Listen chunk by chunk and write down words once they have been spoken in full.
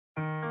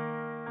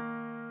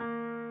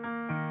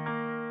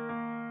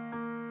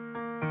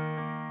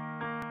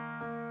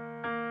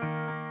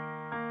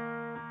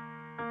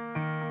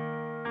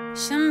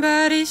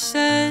Somebody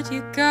said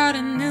you got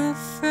a new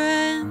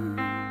friend,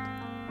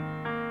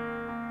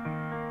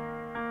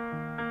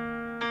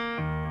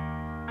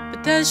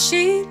 but does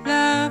she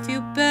love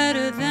you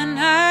better than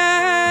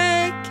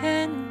I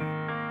can?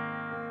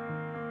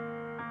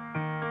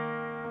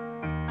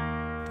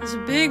 There's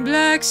a big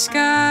black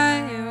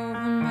sky over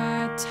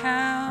my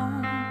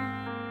town.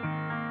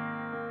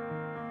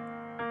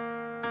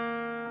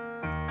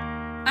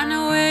 I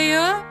know where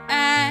you're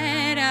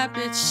at, I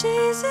bet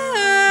she's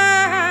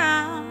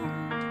around.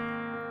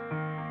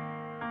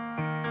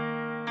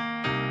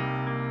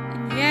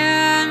 And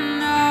yeah, I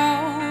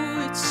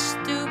know it's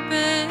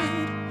stupid,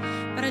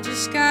 but I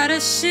just gotta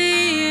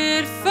see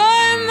it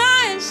for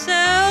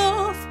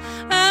myself.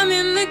 I'm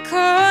in the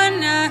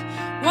corner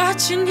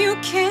watching you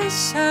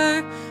kiss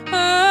her.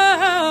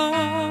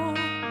 Oh,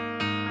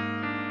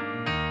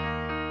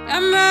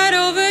 I'm right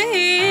over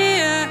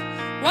here,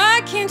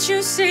 why can't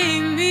you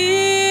see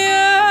me?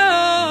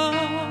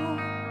 Oh,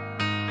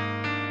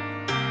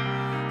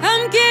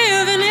 I'm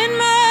giving it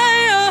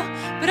my all,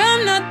 but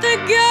I'm not the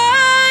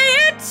guy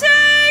you're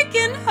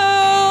taking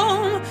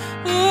home.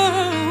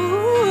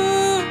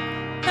 Ooh,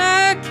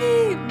 I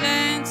keep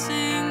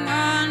dancing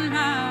on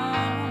my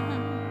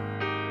own.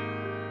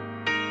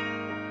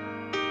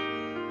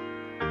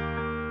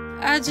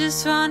 I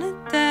just wanna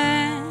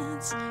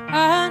dance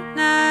all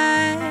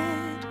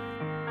night,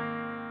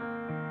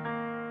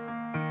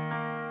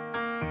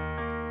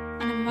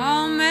 and I'm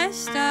all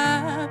messed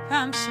up,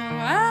 I'm so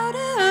out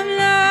of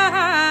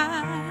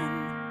line.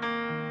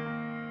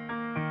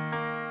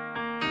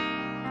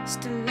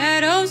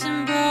 Stilettos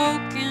and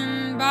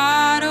broken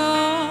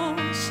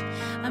bottles,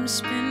 I'm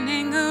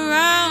spinning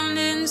around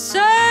in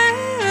circles.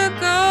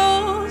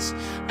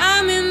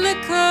 I'm in the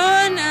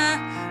corner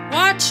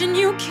watching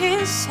you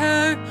kiss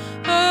her.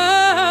 Oh,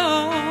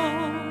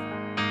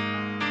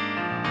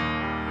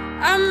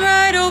 I'm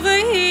right over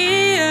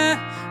here,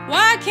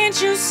 why can't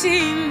you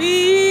see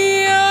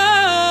me?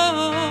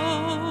 Oh,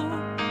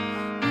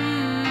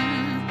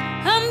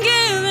 I'm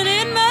giving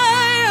it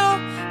my all,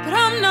 but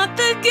I'm not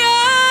the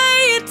guy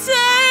you're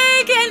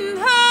taking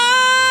home.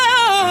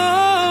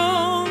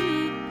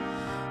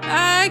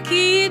 I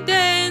keep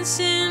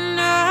dancing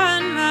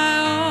on my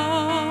own.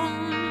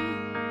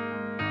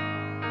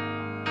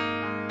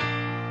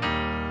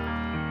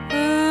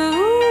 Ooh,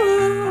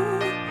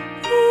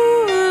 ooh,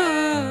 ooh,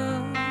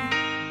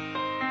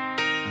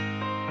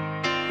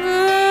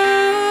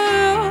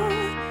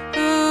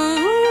 ooh, ooh.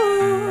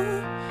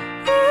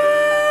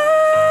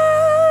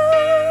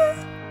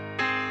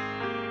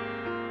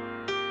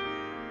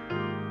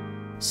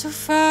 So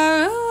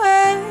far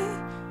away,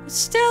 but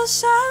still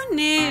so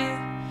near.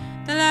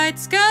 The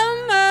lights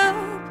come up,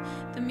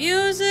 the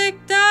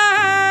music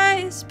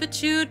dies,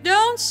 but you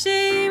don't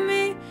see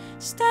me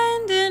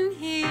standing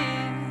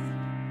here.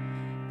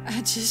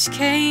 I just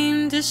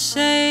came to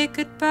say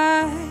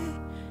goodbye.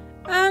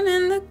 I'm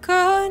in the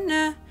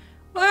corner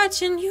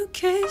watching you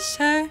kiss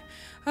her.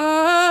 Oh,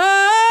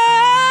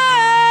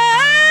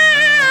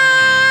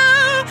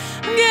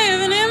 I'm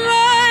giving it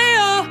my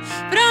all,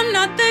 but I'm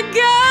not the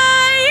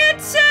guy you're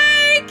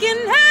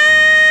taking home.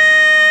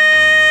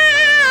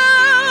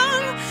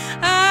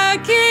 I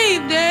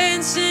keep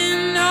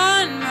dancing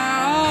on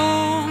my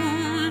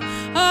own,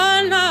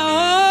 on my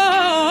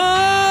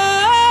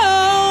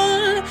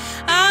own.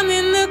 I'm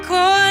in the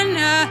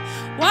corner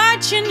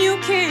watching you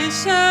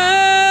kiss her.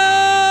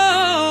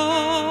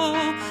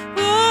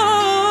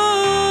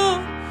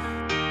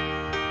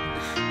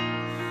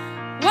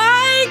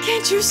 Why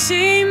can't you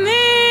see me?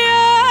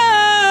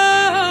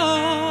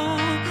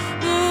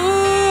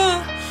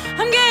 Oh,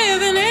 I'm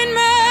giving it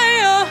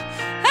my all,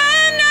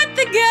 I'm not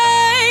the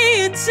guy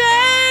you're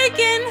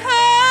taking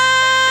home.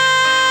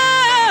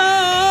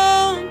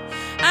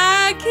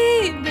 I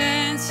keep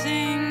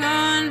dancing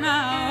on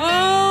my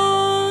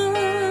own.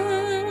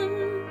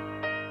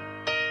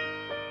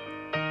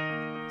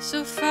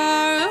 So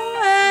far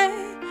away,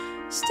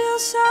 still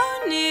so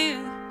near.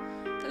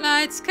 The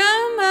lights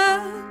come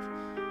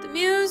up, the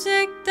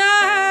music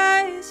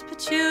dies,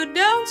 but you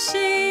don't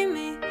see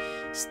me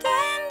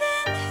standing